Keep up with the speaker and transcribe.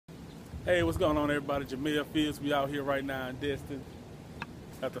Hey, what's going on, everybody? Jamil Fields. We out here right now in Destin.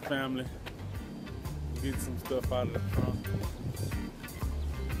 Got the family. Getting some stuff out of the trunk.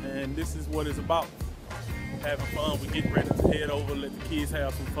 And this is what it's about. Having fun. We're getting ready to head over, let the kids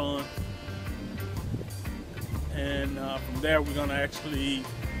have some fun. And from there, we're gonna actually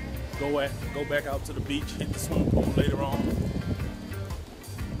go back out to the beach, hit the swimming pool later on.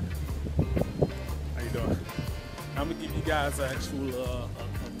 How you doing? I'm gonna give you guys an actual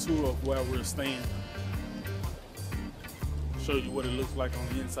tour of where we're staying. Show you what it looks like on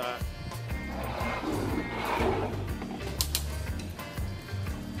the inside.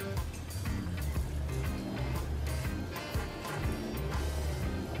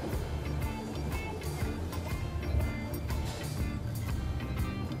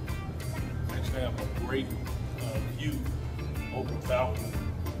 Actually have a great view over the balcony,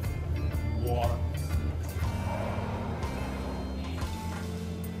 water.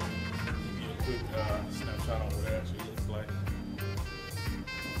 Quick snapshot on what it actually looks like.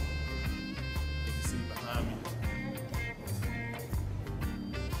 You can see behind me.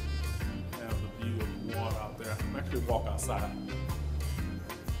 I have the view of the water out there. I'm actually walk outside.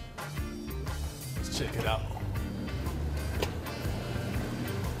 Let's check it out.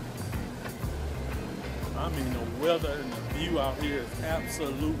 I mean, the weather and the view out here is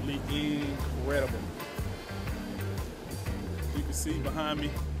absolutely incredible. You can see behind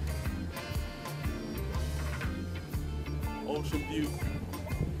me. Ocean view.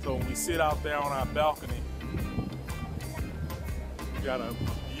 So when we sit out there on our balcony, we got a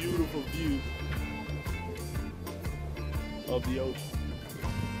beautiful view of the ocean.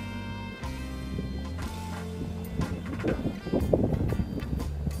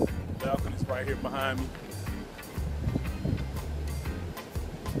 The balcony's right here behind me.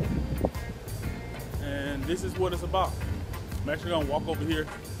 And this is what it's about. I'm actually gonna walk over here,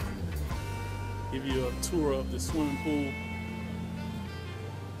 give you a tour of the swimming pool.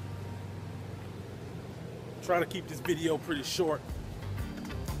 Try to keep this video pretty short,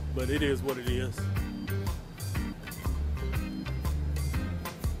 but it is what it is.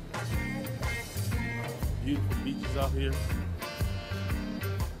 Beautiful beaches out here.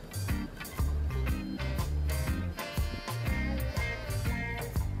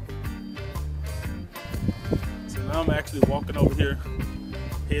 So now I'm actually walking over here,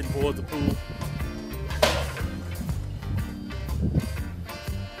 heading towards the pool.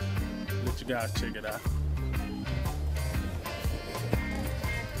 Let you guys check it out.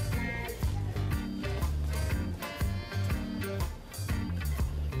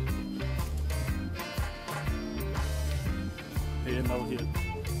 Heading over here.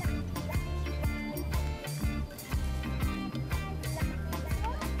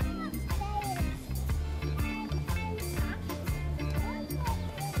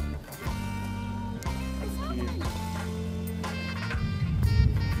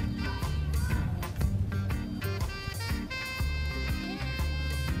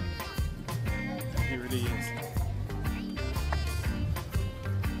 Here it is.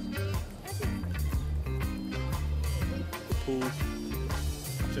 The pool.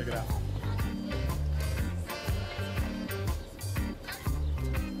 Check it out.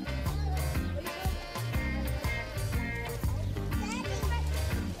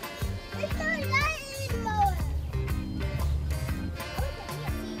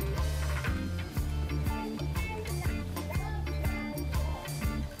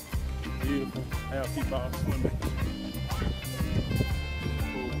 Beautiful. Have people out swimming.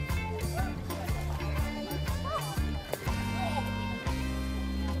 Cool.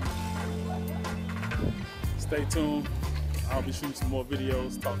 Stay tuned. I'll be shooting some more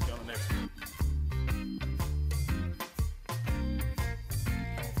videos. Talk to you on the next.